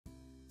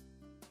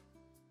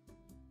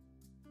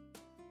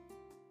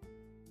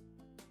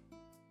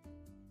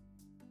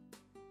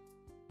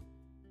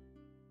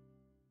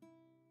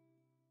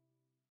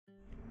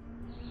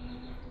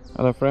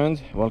Hello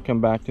friends, welcome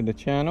back to the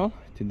channel.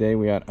 Today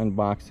we are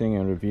unboxing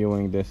and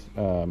reviewing this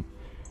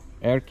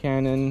air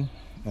cannon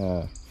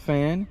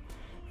fan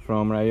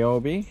from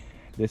Ryobi.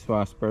 This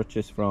was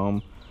purchased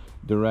from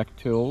Direct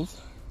Tools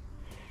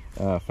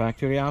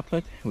factory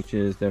outlet, which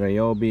is the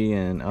Ryobi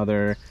and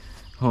other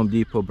Home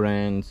Depot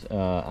brands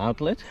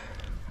outlet.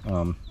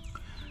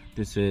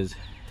 This is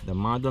the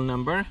model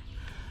number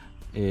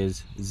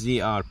is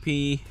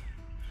ZRP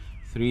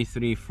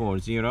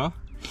 3340,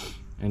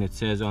 and it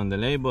says on the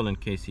label, in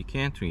case you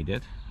can't read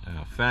it,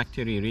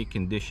 factory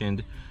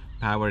reconditioned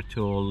power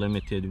tool,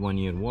 limited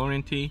 1-year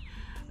warranty.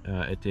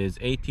 It is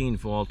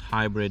 18-volt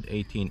hybrid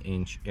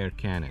 18-inch air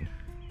cannon.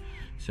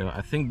 So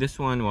I think this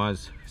one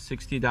was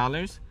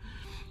 $60.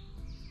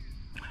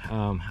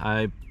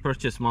 I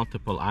purchased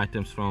multiple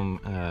items from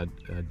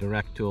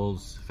Direct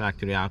Tools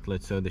factory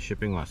outlet, so the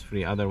shipping was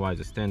free. Otherwise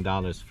it's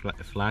 $10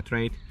 flat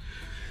rate.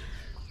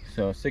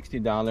 So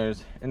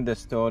 $60 in the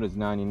store is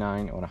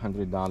 $99 or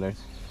 $100.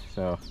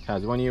 So it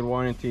has 1-year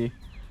warranty.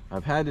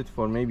 I've had it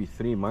for maybe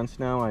 3 months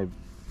now. I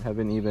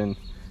haven't even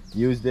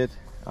used it.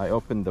 I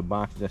opened the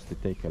box just to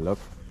take a look,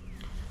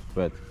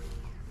 but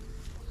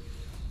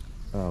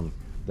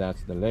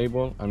that's the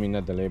label. I mean,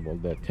 not the label,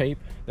 the tape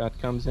that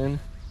comes in.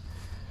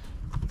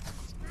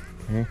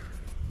 Okay.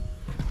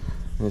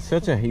 And it's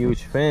such a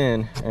huge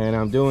fan, and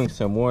I'm doing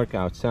some work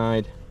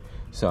outside,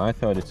 so I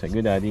thought it's a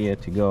good idea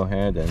to go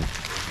ahead and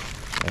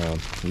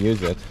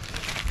use it.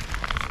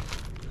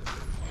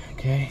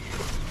 Okay,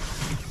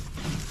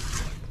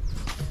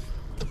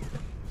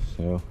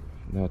 so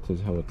that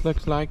is how it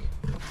looks like.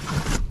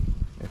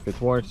 If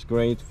it works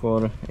great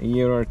for a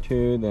year or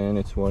two, then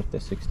it's worth the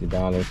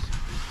 $60.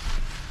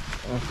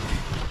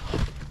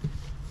 Okay.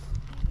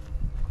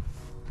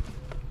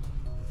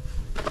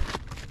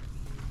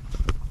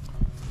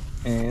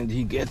 And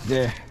you get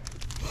the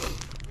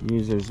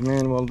user's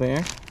manual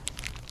there.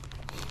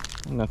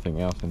 Nothing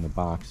else in the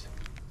box.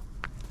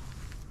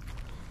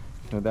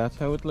 So that's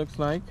how it looks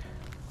like.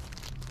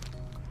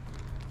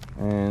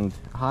 And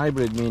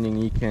hybrid, meaning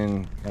you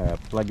can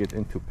plug it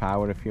into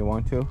power if you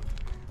want to.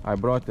 I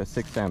brought the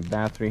 6-amp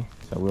battery,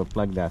 so we'll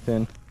plug that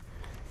in.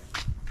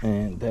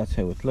 And that's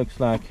how it looks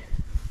like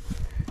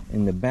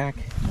in the back.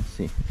 Let's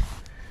see.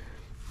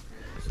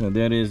 So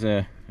there is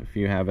a, if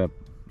you have a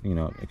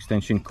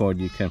extension cord,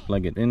 you can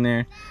plug it in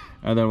there.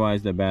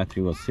 Otherwise the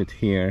battery will sit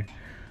here.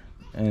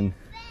 And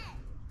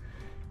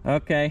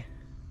okay,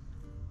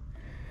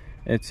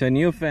 it's a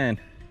new fan.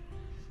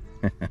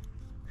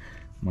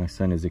 My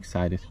son is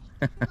excited.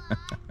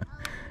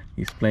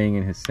 He's playing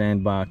in his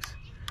sandbox,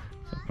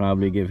 so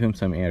probably give him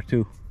some air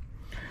too.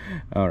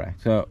 All right,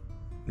 so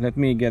let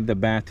me get the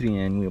battery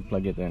and we'll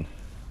plug it in.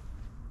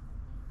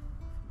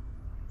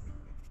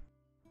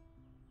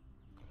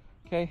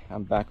 Okay,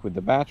 I'm back with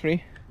the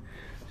battery.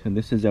 So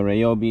this is a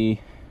Ryobi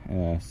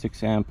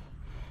 6-amp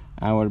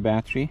hour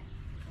battery.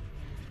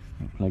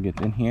 I'll plug it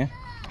in here.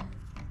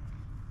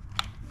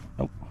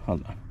 Oh,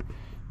 hold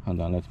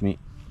on, let me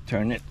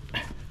turn it.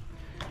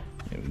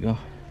 There we go.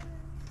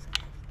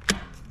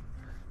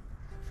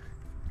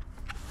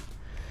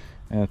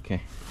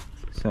 Okay,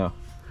 so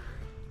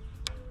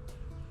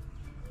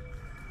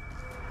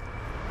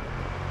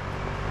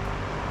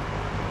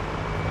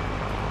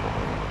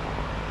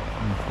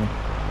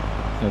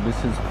so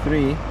this is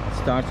 3. It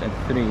starts at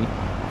 3.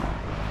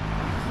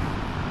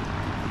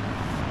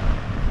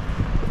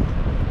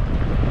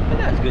 But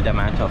that's good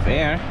amount of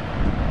air.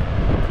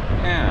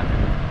 Yeah,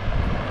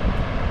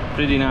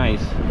 pretty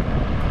nice.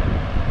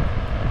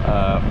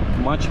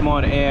 Much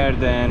more air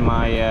than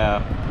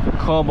my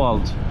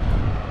Cobalt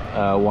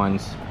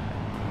ones.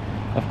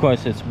 Of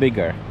course it's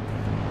bigger.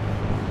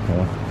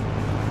 So,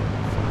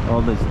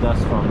 all this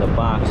dust from the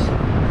box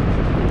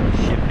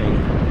shipping.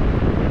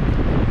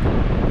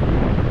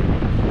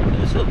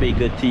 This will be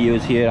good to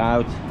use here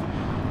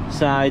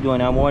outside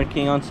when I'm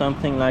working on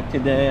something like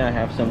today. I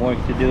have some work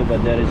to do,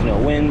 but there is no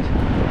wind,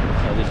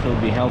 so this will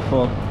be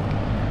helpful.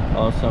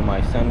 Also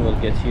my son will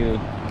get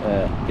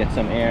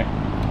some air.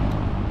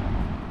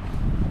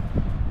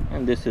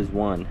 And this is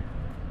 1.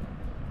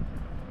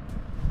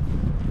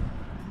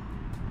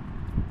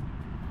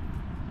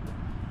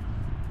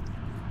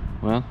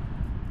 Well,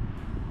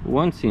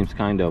 1 seems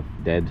kind of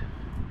dead.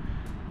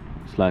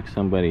 It's like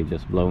somebody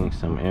just blowing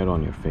some air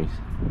on your face.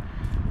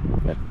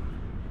 But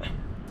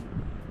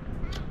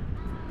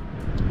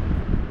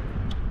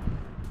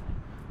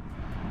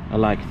I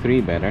like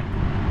 3 better.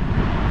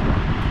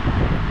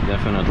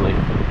 Definitely.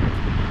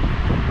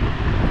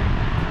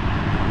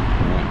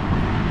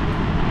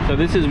 So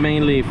this is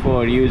mainly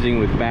for using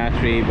with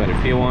battery, but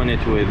if you want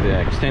it with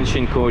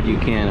extension cord, you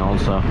can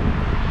also.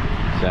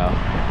 So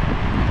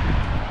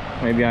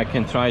maybe I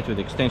can try it with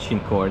extension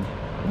cord.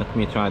 Let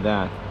me try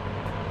that.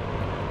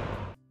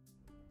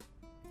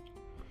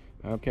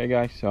 Okay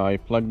guys, so I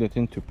plugged it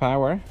into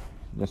power,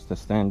 just a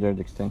standard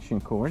extension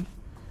cord,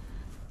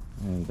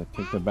 and I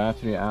take the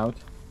battery out.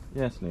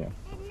 Yes, Leo.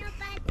 There's no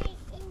battery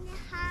in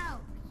the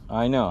house.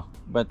 I know,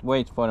 but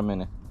wait for a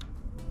minute.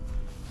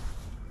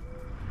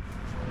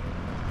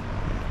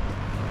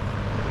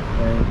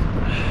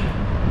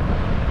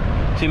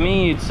 To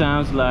me it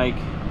sounds like,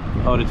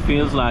 or it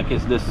feels like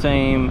it's the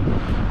same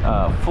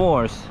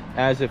force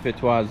as if it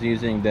was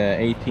using the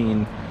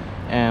 18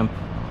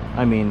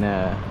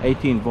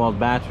 volt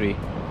battery.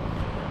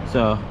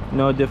 So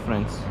no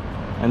difference.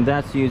 And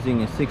that's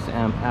using a 6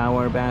 amp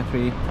hour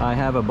battery. I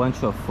have a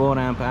bunch of 4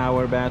 amp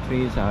hour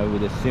batteries. I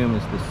would assume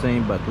it's the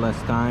same but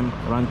less time,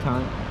 run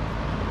time.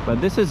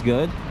 But this is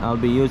good. I'll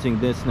be using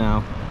this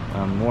now.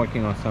 I'm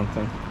working on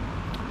something.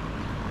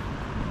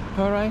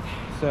 All right,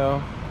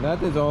 so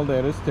that is all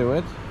there is to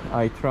it.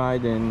 I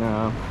tried in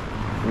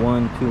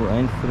 1, 2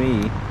 and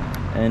 3,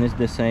 and it's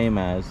the same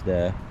as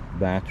the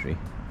battery,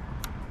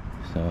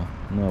 so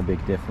no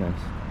big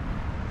difference.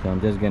 So I'm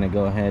just gonna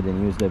go ahead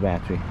and use the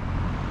battery.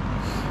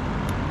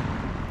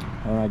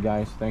 All right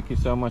guys, thank you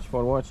so much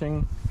for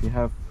watching. If you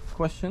have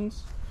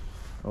questions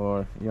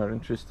or you're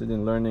interested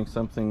in learning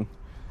something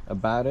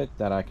about it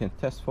that I can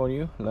test for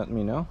you, let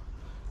me know.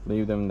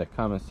 Leave them in the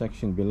comment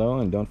section below,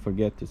 and don't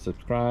forget to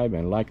subscribe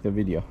and like the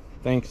video.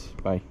 Thanks,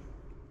 bye.